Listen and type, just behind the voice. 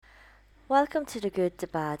Welcome to the good, the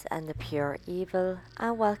bad, and the pure evil,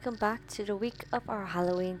 and welcome back to the week of our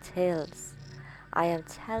Halloween tales. I am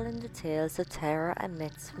telling the tales of terror and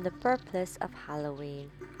myths from the birthplace of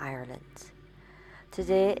Halloween, Ireland.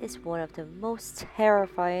 Today is one of the most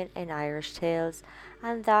terrifying in Irish tales,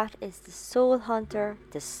 and that is the soul hunter,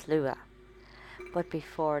 the Sluagh. But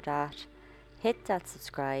before that, hit that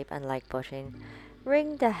subscribe and like button,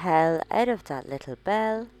 ring the hell out of that little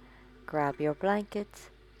bell, grab your blanket,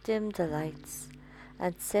 dim the lights,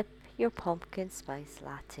 and sip your pumpkin spice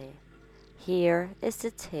latte. Here is the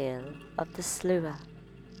tale of the Sluagh.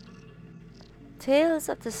 Tales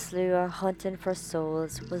of the Sluagh hunting for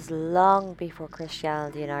souls was long before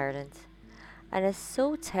Christianity in Ireland, and is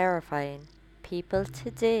so terrifying, people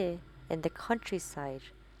today in the countryside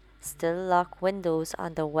still lock windows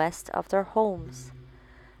on the west of their homes.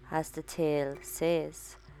 As the tale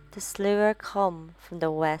says, the Sluagh come from the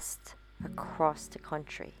west across the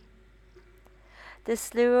country. The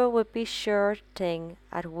Sluagh would be sure thing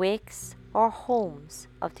at wakes or homes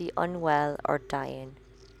of the unwell or dying.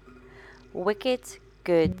 Wicked,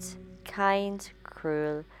 good, kind,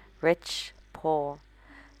 cruel, rich, poor,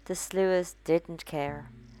 the Sluaghs didn't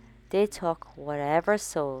care. They took whatever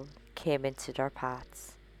soul came into their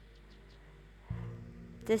paths.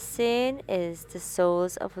 The saying is the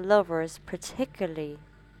souls of lovers, particularly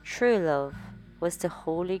true love, was the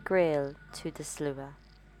holy grail to the Sluagh.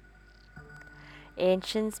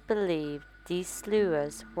 Ancients believed these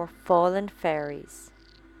Sluaghs were fallen fairies,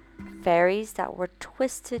 fairies that were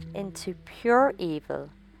twisted into pure evil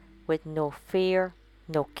with no fear,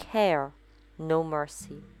 no care, no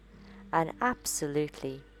mercy, and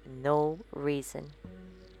absolutely no reason.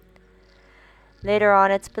 Later on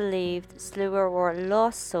it's believed Sluagh were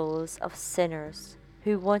lost souls of sinners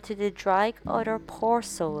who wanted to drag other poor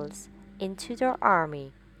souls into their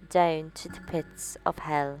army down to the pits of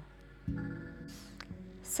hell.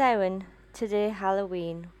 Samhain, today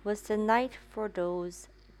Halloween, was the night for those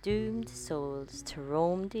doomed souls to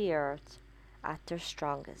roam the earth at their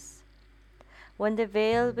strongest, when the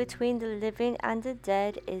veil between the living and the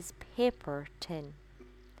dead is paper thin.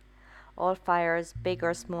 All fires, big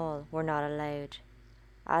or small, were not allowed,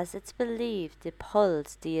 as it's believed they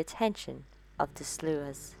pulled the attention of the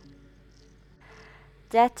Sluaghs.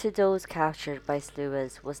 Death to those captured by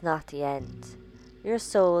Sluaghs was not the end. Your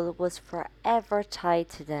soul was forever tied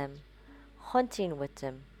to them, hunting with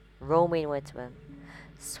them, roaming with them,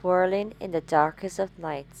 swirling in the darkest of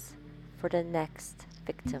nights for the next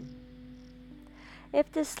victim.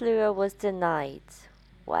 If the Sluagh was denied,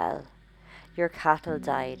 well, your cattle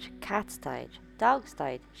died, cats died, dogs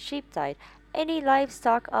died, sheep died, any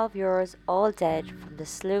livestock of yours all dead from the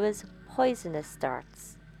Sluagh's poisonous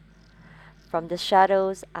darts. From the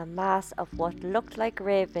shadows a mass of what looked like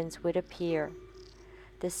ravens would appear.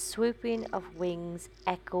 The swooping of wings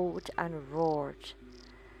echoed and roared.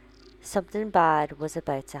 Something bad was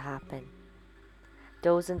about to happen.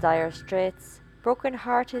 Those in dire straits,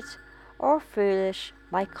 broken-hearted or foolish,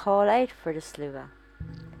 might call out for the Sluagh.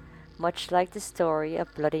 Much like the story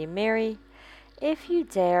of Bloody Mary, if you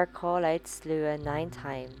dare call out Sluagh 9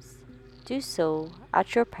 times, do so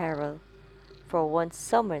at your peril, for once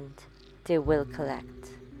summoned, they will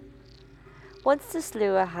collect. Once the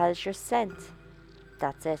Sluagh has your scent,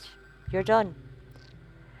 that's it, you're done.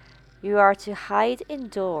 You are to hide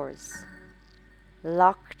indoors,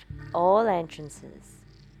 locked all entrances,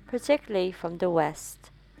 particularly from the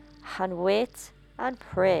west, and wait and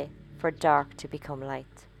pray for dark to become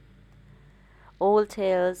light. Old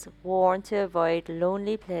tales warn to avoid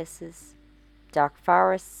lonely places, dark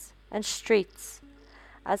forests and streets,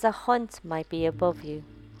 as a hunt might be above you.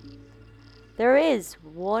 There is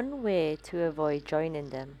one way to avoid joining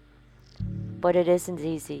them, but it isn't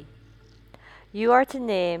easy. You are to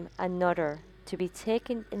name another to be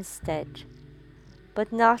taken instead,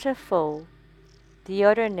 but not a foe. The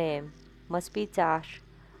other name must be that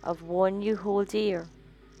of one you hold dear,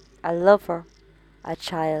 a lover, a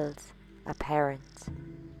child, a parent.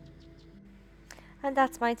 And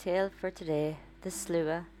that's my tale for today, the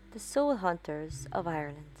Sluagh, the soul hunters of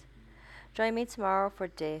Ireland. Join me tomorrow for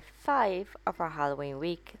day 5 of our Halloween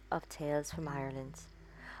week of Tales from Ireland.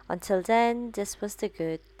 Until then, this was the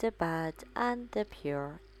good, the bad, and the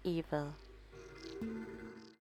pure evil.